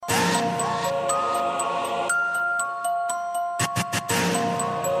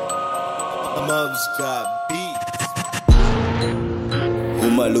Mubs got beats.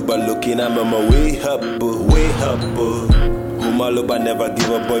 Humaluba looking, I'm on my way up, way up. Humaluba never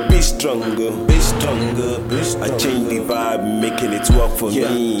give up, boy, be stronger, be stronger, be stronger. I change the vibe, making it work for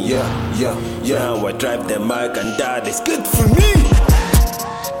me. Yeah. Now I drive the mic and that is good for me.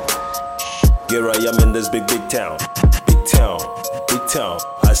 Here I am in this big town, big town.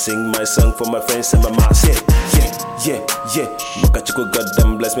 I sing my song for my friends and my mass. Yeah. Makachiko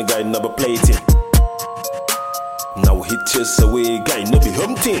goddamn bless me, guy never play it. Now hit just away, guy no be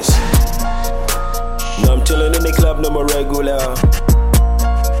home things. Now I'm chillin' in the club, no more regular.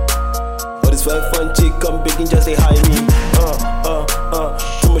 All this fun chick come big and just they hide me.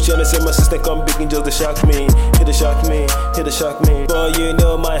 Too much on say my sister come big and just they shock me. Hit the shock me. Boy, you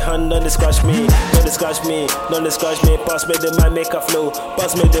know my hand don't scratch me. Don't scratch me. Pass me the mic, make a flow.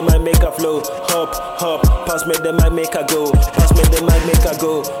 Pass me the mic, make a flow. Hop. Pass me the mic, make a go. Pass me the mic, make a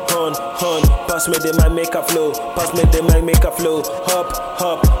go. Hon. Pass me the mic, make a flow. Pass me the mic, make a flow. Hop.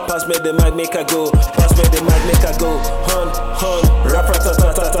 Pass me the mic, make a go. Pass me the mic, make a go. Hon.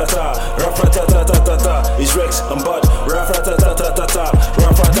 Rafra-ta-ta-ta-ta-ta. Rafra-ta-ta-ta-ta-ta. It's Rex, I'm bad. Rafra-ta-ta-ta-ta-ta.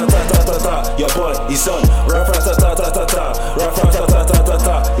 Rafra-ta-ta-ta-ta-ta. Your boy is on. Rafra-ta-ta-ta-ta-ta.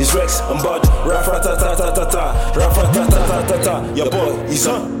 Rafra-ta-ta-ta-ta-ta. It's Rex, I'm bad. Rafra-ta-ta-ta-ta-ta. Rafra-ta-ta-ta-ta-ta. Your boy is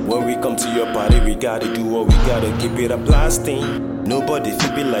on. When we come to your party, we gotta do what we gotta. Keep it a blasting. Nobody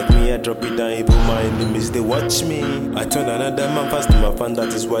feel be like me, I drop it down, even my enemies, they watch me. I turn another man fast to my fan,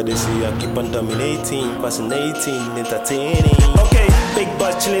 that is why they say I keep on dominating, fascinating, entertaining. Okay, big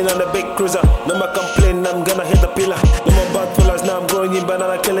boss chilling on the big cruiser. No more complain, I'm gonna hit the pillar. No more bad fellas, now I'm growing in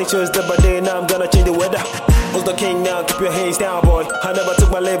banana, killing shows day by day, now I'm gonna change the weather. Who's the king now? Keep your hands down, boy. I never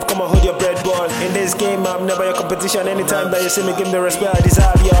took my life, come on, hold your bread, boy. In this game, I'm never your competition. Anytime that you see me, give me the respect I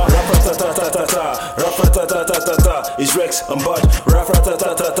deserve, y'all. Rafra-ta-ta-ta-ta-ta, Rafra-ta-ta-ta-ta-ta. It's Rex, I'm bad.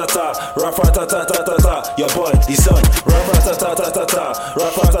 Rafra-ta-ta-ta-ta-ta, Rafra-ta-ta-ta-ta-ta. Your boy is on. Rafra-ta-ta-ta-ta-ta,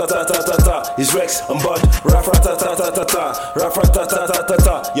 Rafra-ta-ta-ta-ta-ta. It's Rex, I'm bad. Rafra-ta-ta-ta-ta-ta,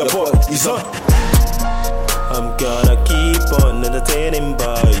 Rafra-ta-ta-ta-ta-ta. Your boy is on. I'm gonna keep on entertaining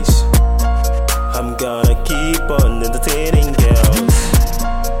boys. I'm gonna keep on entertaining girls.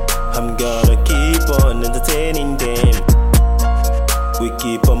 I'm gonna keep on entertaining them. We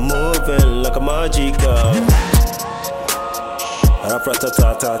keep on moving like a magical.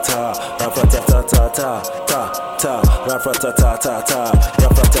 Rafra-ta-ta-ta-ta, Rafra-ta-ta-ta-ta-ta, Rafra-ta-ta-ta-ta,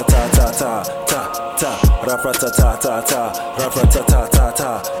 Rafra-ta-ta-ta-ta-ta, Rafra-ta-ta-ta-ta,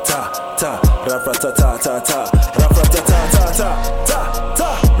 Rafra-ta-ta-ta-ta-ta, Rafra-ta-ta-ta-ta,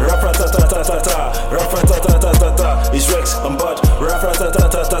 Rafra-ta-ta-ta-ta, Rafra-ta-ta-ta-ta. It's Rex, I'm bad.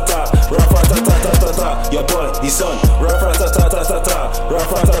 Rafra-ta-ta-ta-ta-ta, Rafra-ta-ta-ta-ta-ta. Your boy is on. Rafra-ta-ta-ta-ta-ta,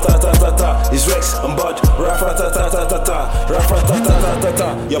 Rafra-ta-ta-ta-ta-ta. It's Rex, I'm bad. Rafra-ta-ta-ta-ta-ta,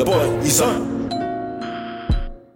 Rafra-ta-ta-ta-ta-ta. Your boy is on.